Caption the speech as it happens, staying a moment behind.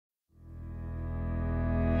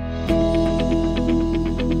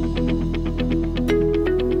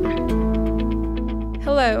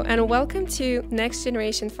and welcome to Next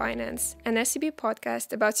Generation Finance, an SEB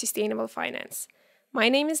podcast about sustainable finance. My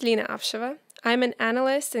name is Lina Apsheva. I'm an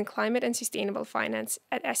analyst in climate and sustainable finance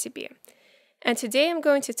at SEB. And today I'm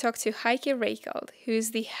going to talk to Heike Reichelt, who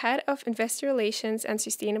is the head of investor relations and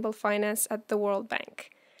sustainable finance at the World Bank.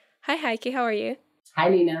 Hi, Heike, how are you? Hi,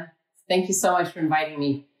 Lina. Thank you so much for inviting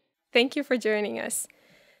me. Thank you for joining us.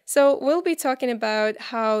 So we'll be talking about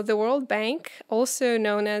how the World Bank, also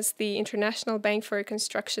known as the International Bank for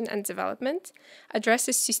Reconstruction and Development,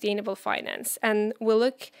 addresses sustainable finance. And we'll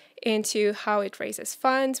look into how it raises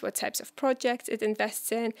funds, what types of projects it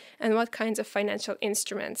invests in, and what kinds of financial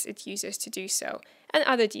instruments it uses to do so, and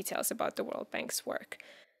other details about the World Bank's work.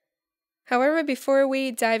 However, before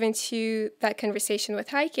we dive into that conversation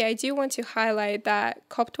with Heike, I do want to highlight that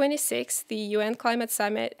COP26, the UN Climate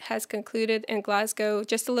Summit, has concluded in Glasgow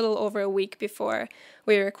just a little over a week before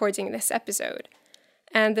we were recording this episode.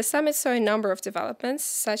 And the summit saw a number of developments,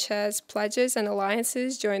 such as pledges and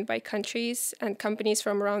alliances joined by countries and companies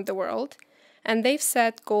from around the world. And they've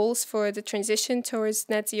set goals for the transition towards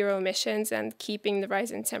net zero emissions and keeping the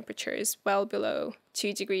rise in temperatures well below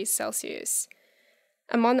 2 degrees Celsius.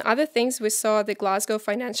 Among other things, we saw the Glasgow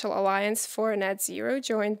Financial Alliance for Net Zero,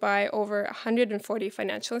 joined by over 140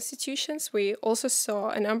 financial institutions. We also saw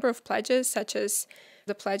a number of pledges, such as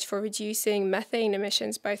the pledge for reducing methane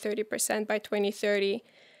emissions by 30% by 2030,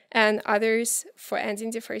 and others for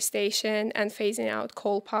ending deforestation and phasing out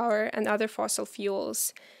coal power and other fossil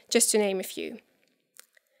fuels, just to name a few.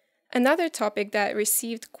 Another topic that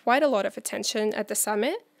received quite a lot of attention at the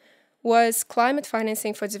summit was climate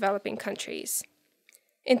financing for developing countries.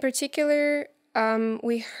 In particular,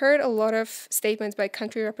 we heard a lot of statements by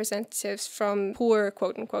country representatives from poor,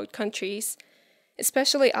 quote-unquote, countries,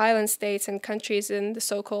 especially island states and countries in the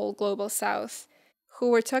so-called Global South,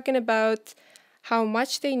 who were talking about how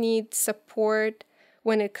much they need support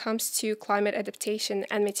when it comes to climate adaptation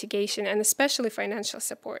and mitigation, and especially financial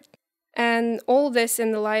support. And all this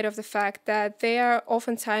in the light of the fact that they are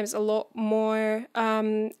oftentimes a lot more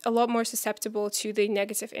susceptible to the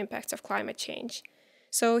negative impacts of climate change.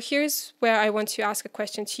 So here's where I want to ask a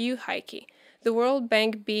question to you, Heike. The World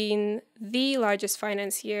Bank being the largest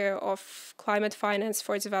financier of climate finance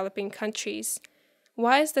for developing countries,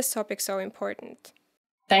 why is this topic so important?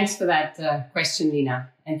 Thanks for that question, Lina.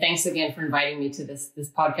 And thanks again for inviting me to this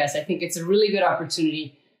podcast. I think it's a really good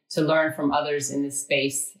opportunity to learn from others in this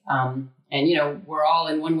space. We're all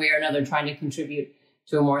in one way or another trying to contribute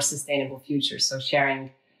to a more sustainable future. So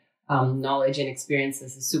sharing knowledge and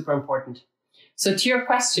experiences is super important. So to your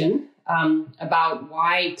question about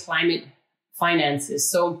why climate finance is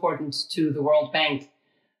so important to the World Bank,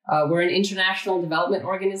 we're an international development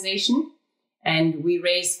organization, and we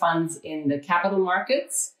raise funds in the capital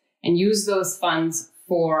markets and use those funds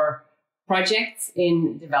for projects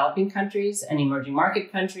in developing countries and emerging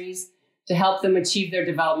market countries to help them achieve their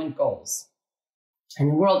development goals. And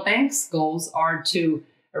the World Bank's goals are to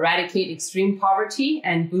eradicate extreme poverty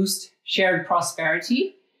and boost shared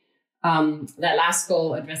prosperity. That last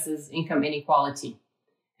goal addresses income inequality.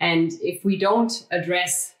 And if we don't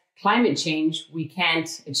address climate change, we can't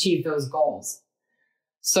achieve those goals.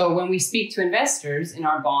 So when we speak to investors in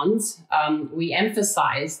our bonds, we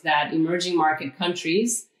emphasize that emerging market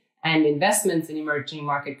countries and investments in emerging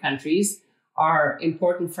market countries are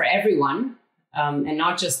important for everyone, and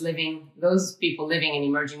not just those people living in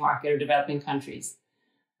emerging market or developing countries.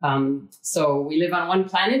 So we live on one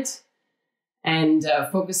planet, and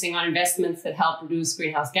focusing on investments that help reduce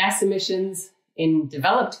greenhouse gas emissions in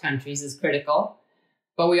developed countries is critical.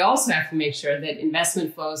 But we also have to make sure that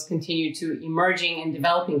investment flows continue to emerging and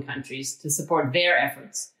developing countries to support their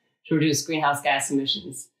efforts to reduce greenhouse gas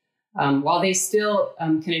emissions, while they still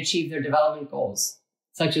can achieve their development goals,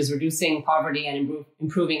 such as reducing poverty and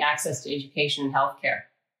improving access to education and healthcare.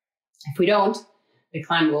 If we don't, the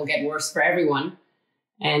climate will get worse for everyone.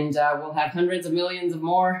 And we'll have hundreds of millions of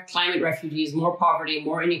more climate refugees, more poverty,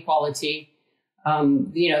 more inequality.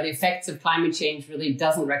 The effects of climate change really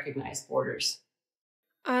doesn't recognize borders.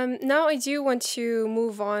 Now I do want to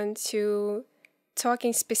move on to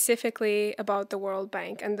talking specifically about the World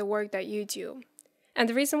Bank and the work that you do. And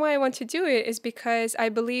the reason why I want to do it is because I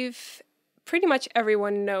believe pretty much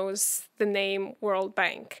everyone knows the name World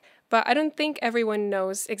Bank, but I don't think everyone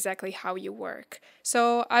knows exactly how you work.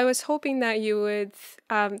 So I was hoping that you would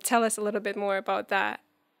tell us a little bit more about that.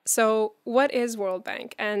 So what is World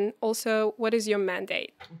Bank, and also what is your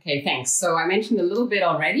mandate? Okay, thanks. So I mentioned a little bit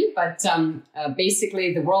already, but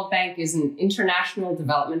basically the World Bank is an international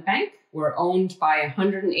development bank. We're owned by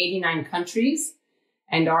 189 countries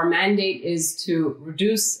And our mandate is to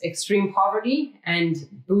reduce extreme poverty and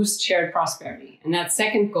boost shared prosperity. And that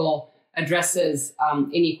second goal addresses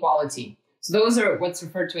inequality. So those are what's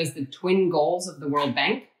referred to as the twin goals of the World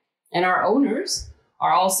Bank. And our owners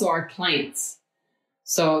are also our clients.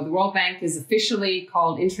 So the World Bank is officially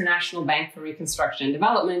called International Bank for Reconstruction and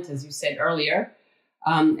Development, as you said earlier.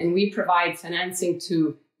 And we provide financing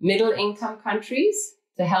to middle-income countries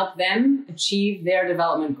to help them achieve their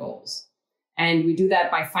development goals. And we do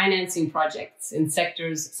that by financing projects in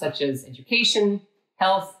sectors such as education,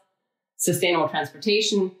 health, sustainable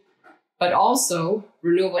transportation, but also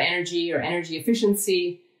renewable energy or energy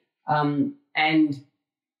efficiency, and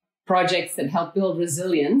projects that help build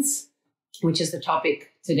resilience, which is the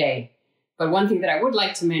topic today. But one thing that I would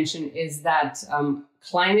like to mention is that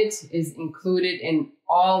climate is included in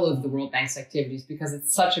all of the World Bank's activities because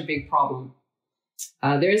it's such a big problem.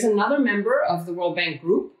 There is another member of the World Bank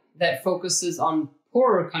group that focuses on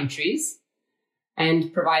poorer countries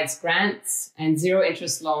and provides grants and zero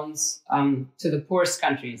interest loans to the poorest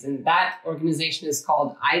countries. And that organization is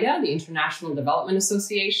called IDA, the International Development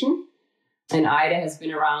Association. And IDA has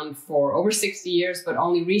been around for over 60 years, but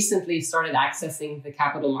only recently started accessing the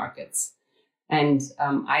capital markets. And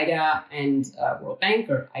IDA and World Bank,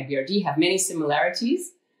 or IBRD, have many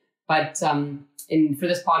similarities. But for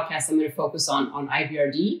this podcast, I'm going to focus on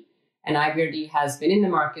IBRD. And IBRD has been in the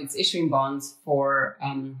markets issuing bonds for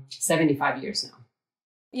 75 years now.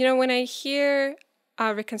 You know, when I hear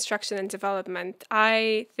reconstruction and development,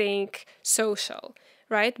 I think social,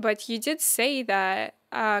 right? But you did say that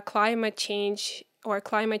climate change or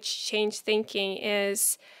climate change thinking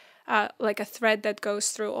is like a thread that goes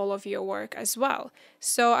through all of your work as well.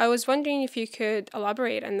 So I was wondering if you could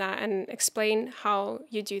elaborate on that and explain how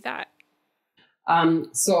you do that.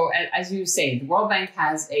 So as you say, the World Bank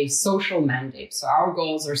has a social mandate. So our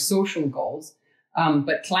goals are social goals,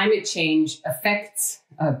 but climate change affects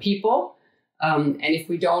people. And if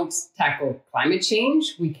we don't tackle climate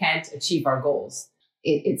change, we can't achieve our goals.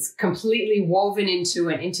 It's completely woven into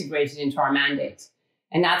and integrated into our mandate.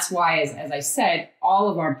 And that's why, as I said, all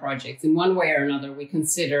of our projects, in one way or another, we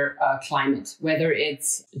consider climate, whether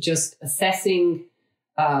it's just assessing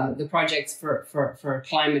the projects for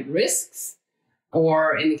climate risks,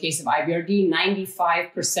 or in the case of IBRD,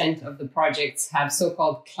 95% of the projects have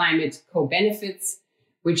so-called climate co-benefits,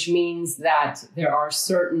 which means that there are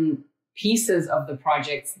certain pieces of the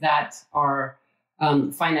projects that are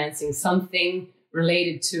financing something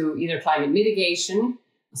related to either climate mitigation,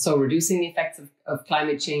 so reducing the effects of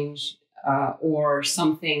climate change, or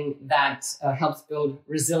something that helps build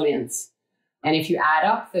resilience. And if you add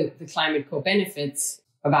up the climate co-benefits,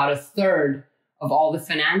 about a third of all the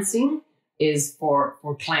financing is for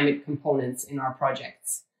climate components in our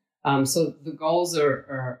projects. So the goals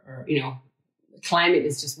are, climate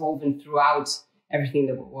is just woven throughout everything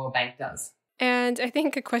that World Bank does. And I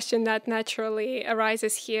think a question that naturally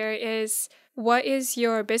arises here is, what is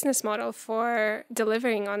your business model for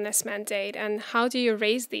delivering on this mandate, and how do you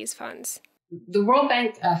raise these funds? The World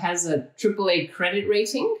Bank has a AAA credit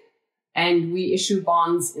rating, and we issue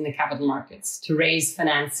bonds in the capital markets to raise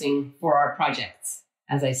financing for our projects,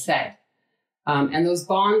 as I said. And those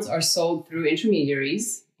bonds are sold through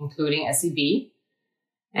intermediaries, including SEB.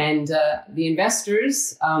 And the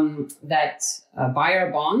investors that buy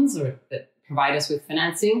our bonds or that provide us with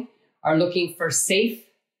financing are looking for safe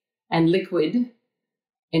and liquid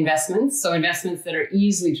investments, so investments that are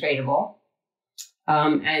easily tradable,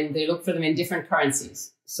 and they look for them in different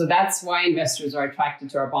currencies. So that's why investors are attracted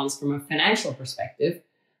to our bonds from a financial perspective.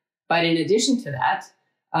 But in addition to that,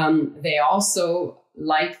 they also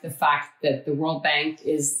like the fact that the World Bank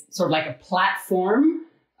is sort of like a platform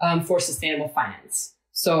for sustainable finance.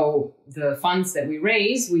 So the funds that we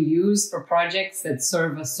raise, we use for projects that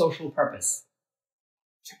serve a social purpose.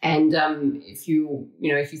 And if you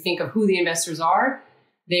think of who the investors are,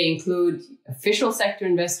 they include official sector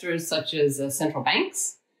investors such as central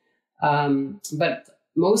banks, but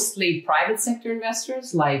mostly private sector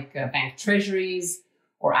investors like bank treasuries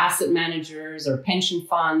or asset managers or pension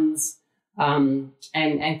funds,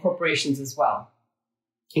 and corporations as well.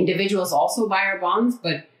 Individuals also buy our bonds,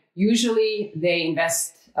 but usually they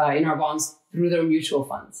invest in our bonds through their mutual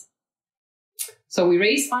funds. So we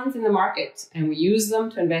raise funds in the market and we use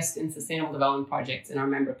them to invest in sustainable development projects in our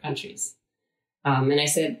member countries. And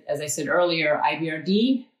as I said earlier,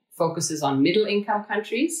 IBRD focuses on middle income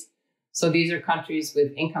countries. So these are countries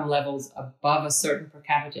with income levels above a certain per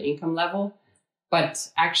capita income level. But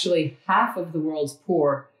actually, half of the world's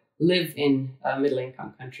poor live in middle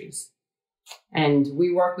income countries. And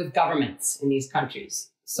we work with governments in these countries.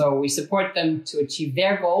 So we support them to achieve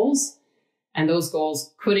their goals. And those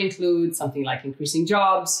goals could include something like increasing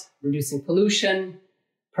jobs, reducing pollution,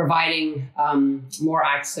 providing more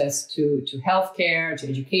access to healthcare, to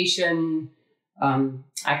education,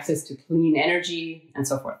 access to clean energy, and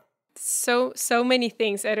so forth. So many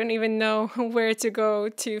things. I don't even know where to go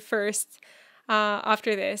to first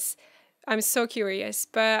after this. I'm so curious,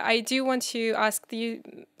 but I do want to ask, you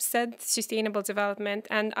said sustainable development,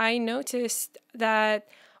 and I noticed that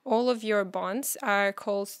all of your bonds are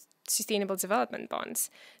called sustainable development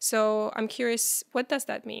bonds. So I'm curious, what does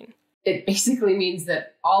that mean? It basically means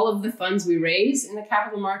that all of the funds we raise in the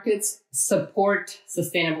capital markets support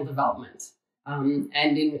sustainable development. And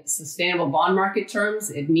in sustainable bond market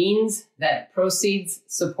terms, it means that proceeds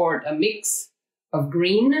support a mix of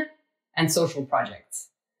green and social projects.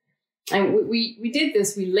 And we did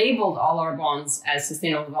this, we labeled all our bonds as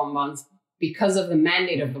sustainable development bonds because of the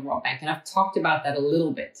mandate of the World Bank. And I've talked about that a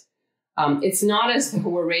little bit. It's not as though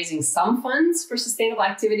we're raising some funds for sustainable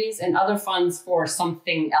activities and other funds for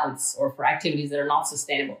something else or for activities that are not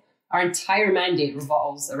sustainable. Our entire mandate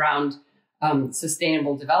revolves around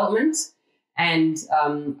sustainable development, and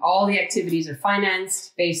all the activities are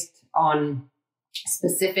financed based on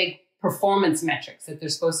specific performance metrics that they're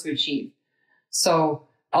supposed to achieve. So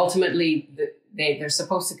ultimately, they're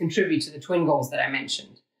supposed to contribute to the twin goals that I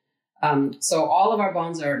mentioned. So all of our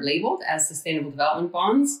bonds are labeled as sustainable development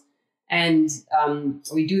bonds. And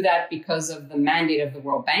we do that because of the mandate of the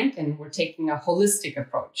World Bank, and we're taking a holistic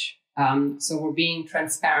approach. So we're being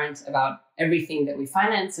transparent about everything that we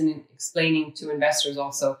finance and explaining to investors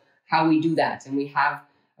also how we do that. And we have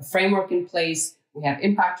a framework in place, we have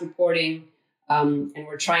impact reporting, and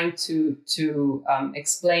we're trying to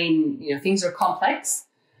explain, things are complex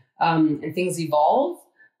and things evolve.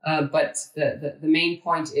 But the main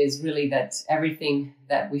point is really that everything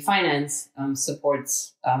that we finance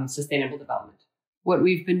supports sustainable development. What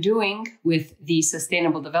we've been doing with the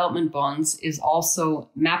sustainable development bonds is also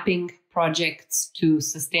mapping projects to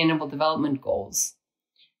sustainable development goals.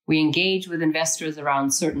 We engage with investors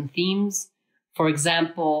around certain themes, for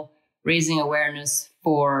example, raising awareness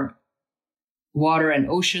for water and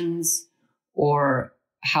oceans, or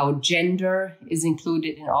how gender is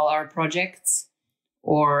included in all our projects,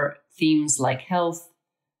 or themes like health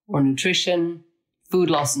or nutrition. Food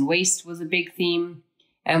loss and waste was a big theme.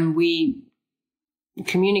 And we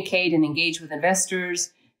communicate and engage with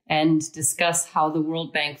investors and discuss how the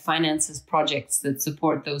World Bank finances projects that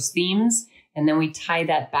support those themes. And then we tie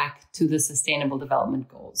that back to the Sustainable Development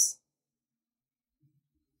Goals.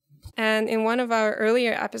 And in one of our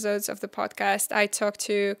earlier episodes of the podcast, I talked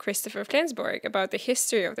to Christopher Flensborg about the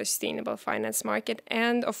history of the sustainable finance market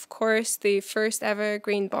and, of course, the first ever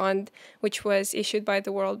green bond, which was issued by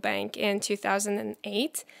the World Bank in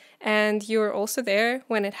 2008. And you were also there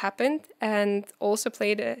when it happened and also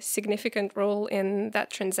played a significant role in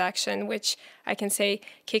that transaction, which I can say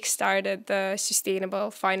kickstarted the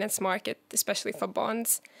sustainable finance market, especially for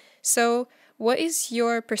bonds. So what is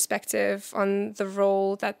your perspective on the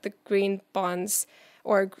role that the green bonds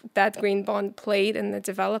or that green bond played in the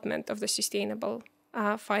development of the sustainable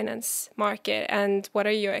finance market? And what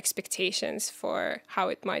are your expectations for how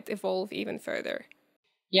it might evolve even further?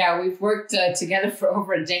 Yeah, we've worked together for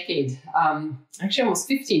over a decade, actually almost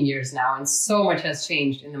 15 years now, and so much has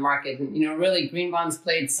changed in the market. And, really, green bonds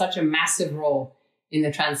played such a massive role in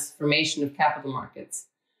the transformation of capital markets.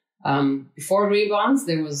 Before green bonds,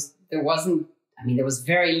 there was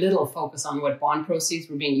very little focus on what bond proceeds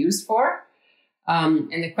were being used for.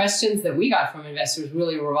 And the questions that we got from investors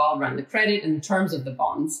really revolved around the credit and the terms of the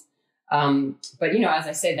bonds. But, as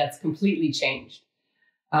I said, that's completely changed.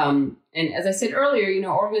 And as I said earlier,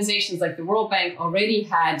 organizations like the World Bank already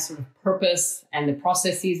had sort of purpose and the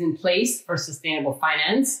processes in place for sustainable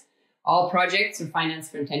finance. All projects are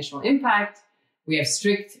financed for intentional impact. We have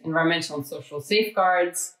strict environmental and social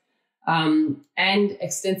safeguards. And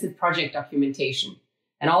extensive project documentation.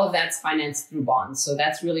 And all of that's financed through bonds. So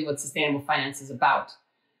that's really what sustainable finance is about.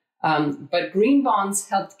 But green bonds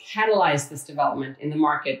helped catalyze this development in the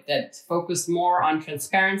market that focused more on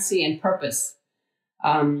transparency and purpose.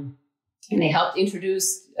 And they helped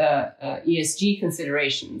introduce ESG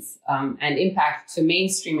considerations and impact to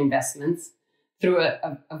mainstream investments through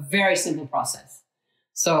a very simple process.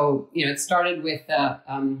 So, it started with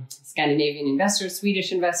Scandinavian investors,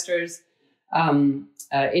 Swedish investors,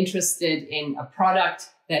 interested in a product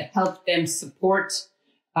that helped them support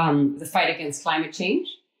the fight against climate change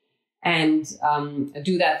and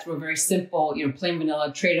do that through a very simple, plain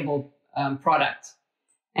vanilla tradable product.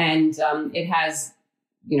 And it has,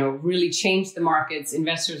 really changed the markets.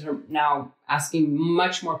 Investors are now asking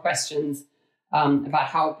much more questions about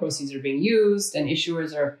how proceeds are being used, and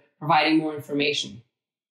issuers are providing more information.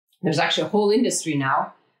 There's actually a whole industry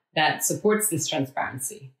now that supports this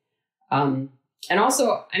transparency. And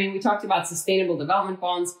also, I mean, we talked about sustainable development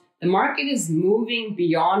bonds. The market is moving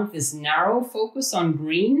beyond this narrow focus on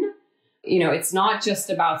green. It's not just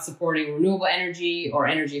about supporting renewable energy or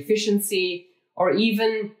energy efficiency, or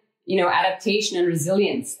even, adaptation and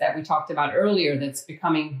resilience that we talked about earlier, that's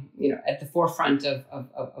becoming, at the forefront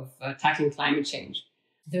of tackling climate change.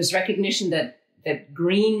 There's recognition that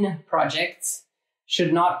green projects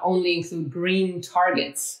should not only include green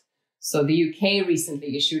targets. So the UK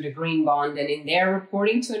recently issued a green bond, and in their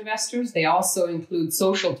reporting to investors, they also include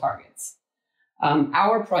social targets.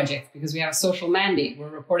 Our project, because we have a social mandate, we're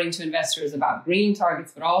reporting to investors about green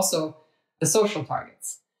targets, but also the social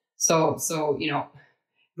targets. So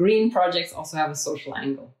green projects also have a social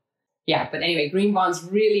angle. Yeah, but anyway, green bonds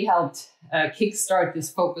really helped kickstart this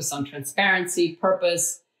focus on transparency,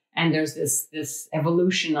 purpose, and there's this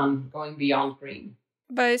evolution on going beyond green.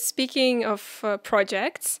 But speaking of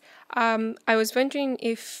projects, I was wondering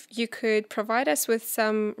if you could provide us with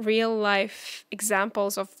some real-life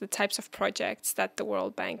examples of the types of projects that the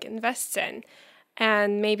World Bank invests in,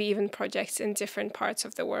 and maybe even projects in different parts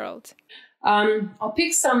of the world. I'll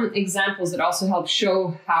pick some examples that also help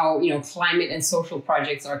show how climate and social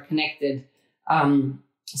projects are connected.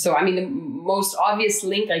 The most obvious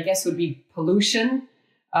link, I guess, would be pollution.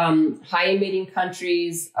 High-emitting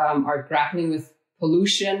countries are grappling with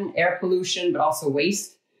pollution, air pollution, but also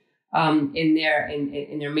waste in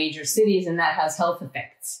their major cities, and that has health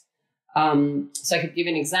effects. So I could give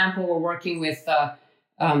an example. We're working with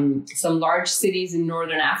some large cities in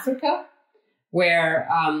Northern Africa, where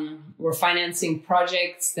we're financing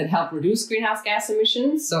projects that help reduce greenhouse gas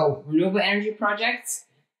emissions. So renewable energy projects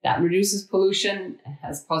that reduces pollution and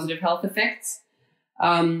has positive health effects.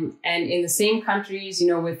 And in the same countries,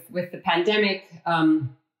 with the pandemic,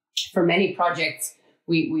 for many projects,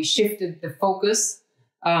 we shifted the focus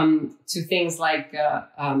to things like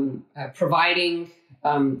providing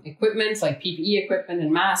equipment like PPE equipment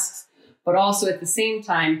and masks, but also at the same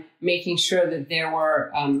time making sure that there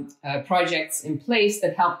were projects in place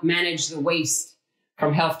that helped manage the waste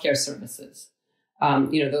from healthcare services.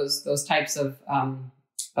 Those types of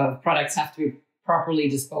products have to be properly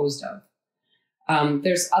disposed of.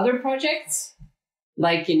 There's other projects,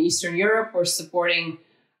 like in Eastern Europe, we're supporting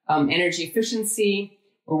energy efficiency.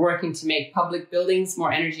 We're working to make public buildings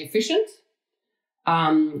more energy efficient.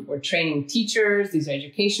 We're training teachers. These are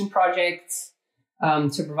education projects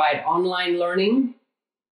to provide online learning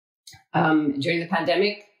during the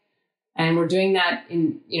pandemic. And we're doing that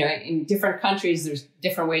in different countries. There's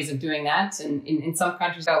different ways of doing that. And in some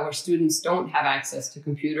countries where students don't have access to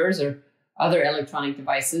computers or other electronic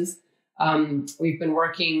devices, we've been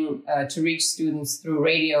working to reach students through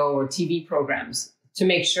radio or TV programs to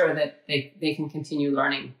make sure that they can continue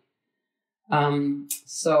learning.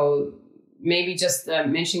 So maybe just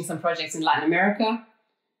mentioning some projects in Latin America.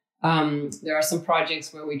 There are some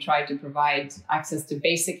projects where we try to provide access to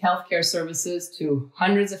basic healthcare services to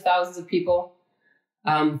hundreds of thousands of people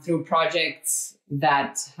through projects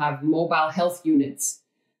that have mobile health units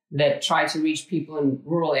that try to reach people in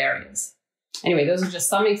rural areas. Anyway, those are just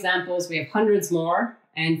some examples. We have hundreds more.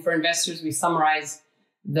 And for investors, we summarize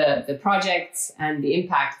the projects and the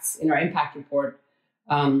impacts in our impact report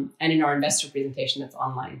and in our investor presentation that's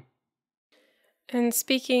online. And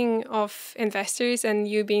speaking of investors and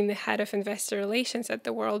you being the head of investor relations at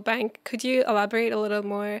the World Bank, could you elaborate a little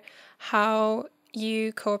more how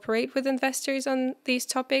you cooperate with investors on these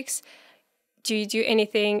topics? Do you do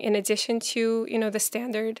anything in addition to, the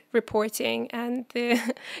standard reporting and the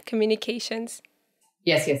communications?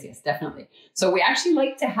 Yes, definitely. So we actually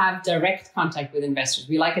like to have direct contact with investors.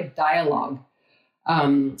 We like a dialogue. I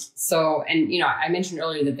mentioned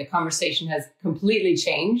earlier that the conversation has completely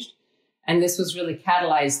changed. And this was really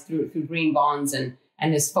catalyzed through green bonds and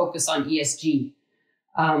this focus on ESG.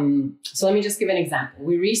 So let me just give an example.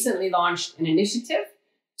 We recently launched an initiative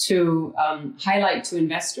to highlight to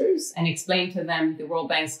investors and explain to them the World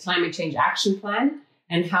Bank's Climate Change Action Plan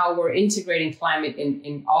and how we're integrating climate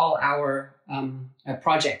in all our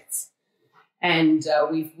projects. And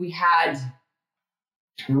we had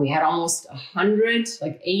almost 100,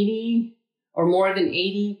 like 80 or more than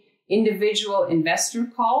 80 individual investor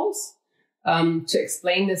calls to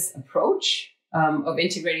explain this approach of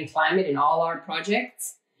integrating climate in all our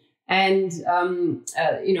projects. And,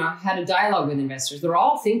 I had a dialogue with investors. They're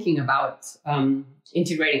all thinking about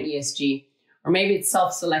integrating ESG, or maybe it's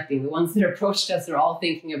self-selecting. The ones that approached us are all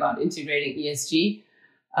thinking about integrating ESG.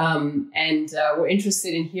 And we're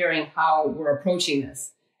interested in hearing how we're approaching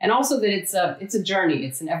this. and also that it's a journey,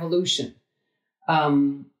 it's an evolution.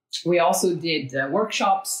 We also did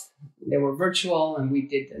workshops. They were virtual, and we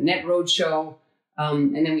did a net roadshow,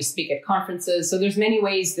 and then we speak at conferences. So there's many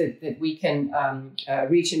ways that we can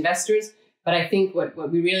reach investors. But I think what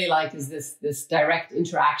we really like is this direct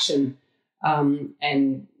interaction,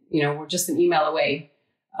 and we're just an email away,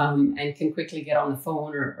 and can quickly get on the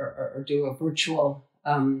phone or do a virtual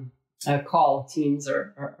call, Teams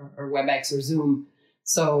or WebEx or Zoom.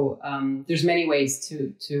 So there's many ways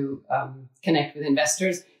to connect with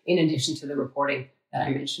investors in addition to the reporting that I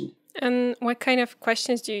mentioned. And what kind of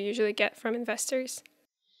questions do you usually get from investors?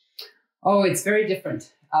 Oh, it's very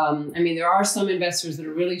different. There are some investors that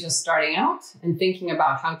are really just starting out and thinking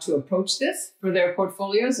about how to approach this for their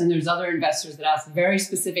portfolios. And there's other investors that ask very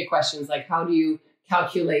specific questions like, how do you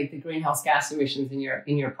calculate the greenhouse gas emissions in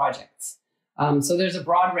your projects? So there's a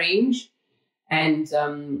broad range. And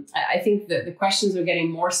I think that the questions are getting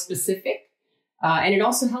more specific. And it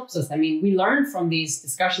also helps us. We learn from these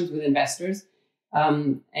discussions with investors,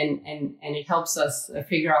 and it helps us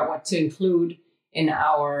figure out what to include in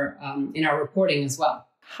our reporting as well.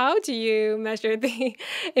 How do you measure the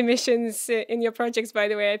emissions in your projects, by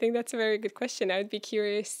the way? I think that's a very good question. I would be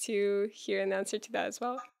curious to hear an answer to that as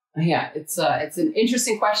well. Yeah, it's an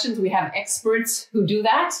interesting question. We have experts who do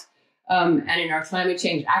that. And in our climate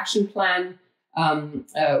change action plan,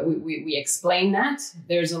 we explain that.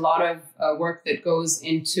 There's a lot of work that goes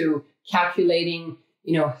into calculating,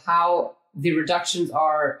 how the reductions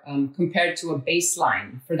are compared to a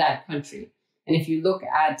baseline for that country. And if you look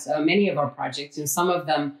at many of our projects, some of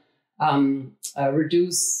them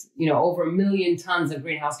reduce, over 1 million tons of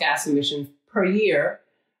greenhouse gas emissions per year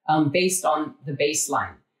based on the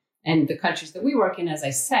baseline. And the countries that we work in, as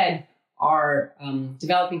I said, are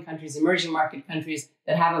developing countries, emerging market countries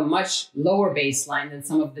that have a much lower baseline than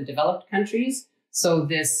some of the developed countries. So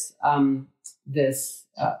this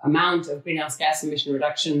amount of greenhouse gas emission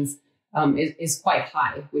reductions is quite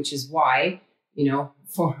high, which is why,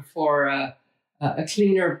 for a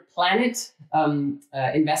cleaner planet,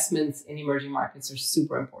 investments in emerging markets are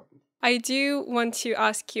super important. I do want to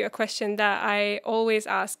ask you a question that I always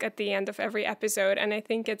ask at the end of every episode, and I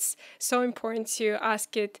think it's so important to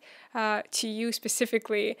ask it to you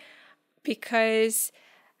specifically because,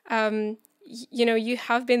 you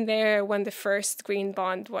have been there when the first green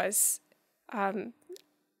bond was,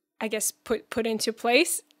 put into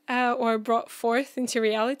place or brought forth into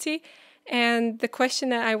reality. And the question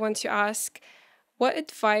that I want to ask, what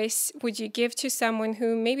advice would you give to someone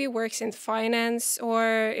who maybe works in finance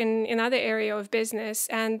or in another area of business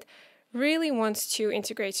and really wants to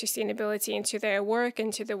integrate sustainability into their work,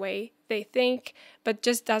 into the way they think, but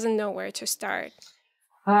just doesn't know where to start?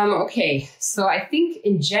 Okay, so I think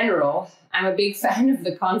in general, I'm a big fan of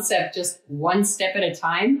the concept just one step at a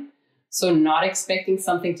time. So not expecting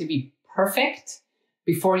something to be perfect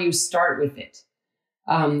before you start with it.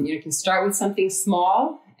 You can start with something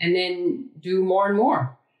small and then do more and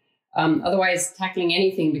more. Otherwise, tackling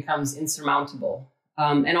anything becomes insurmountable.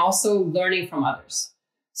 And also learning from others.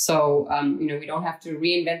 So, we don't have to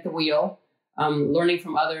reinvent the wheel. Learning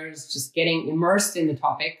from others, just getting immersed in the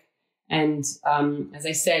topic. And as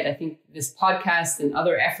I said, I think this podcast and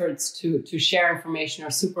other efforts to share information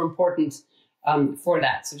are super important for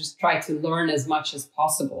that. So just try to learn as much as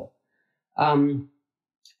possible. And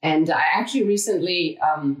I actually recently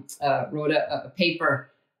wrote a paper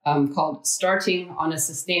called Starting on a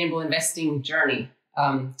Sustainable Investing Journey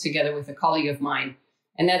together with a colleague of mine.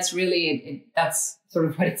 And that's really, that's sort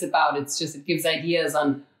of what it's about. It's just, it gives ideas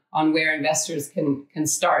on where investors can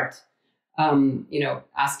start,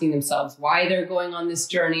 asking themselves why they're going on this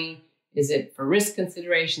journey. Is it for risk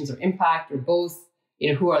considerations or impact or both?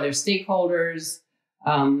 Who are their stakeholders?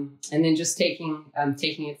 And then just taking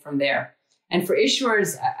it from there. And for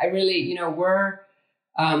issuers, I really,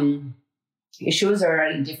 issuers are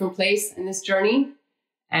at a different place in this journey,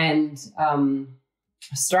 and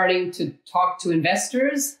starting to talk to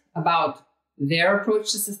investors about their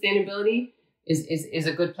approach to sustainability is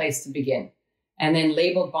a good place to begin. And then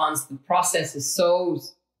labeled bonds, the process is so,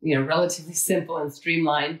 relatively simple and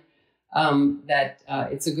streamlined that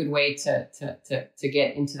it's a good way to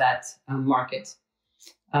get into that market.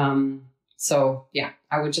 So yeah,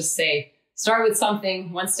 I would just say, start with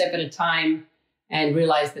something one step at a time and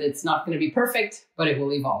realize that it's not going to be perfect, but it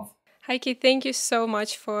will evolve. Heike, thank you so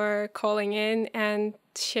much for calling in and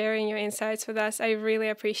sharing your insights with us. I really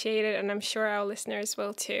appreciate it, and I'm sure our listeners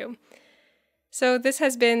will too. So this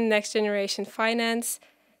has been Next Generation Finance.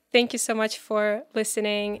 Thank you so much for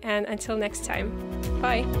listening, and until next time,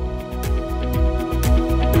 bye.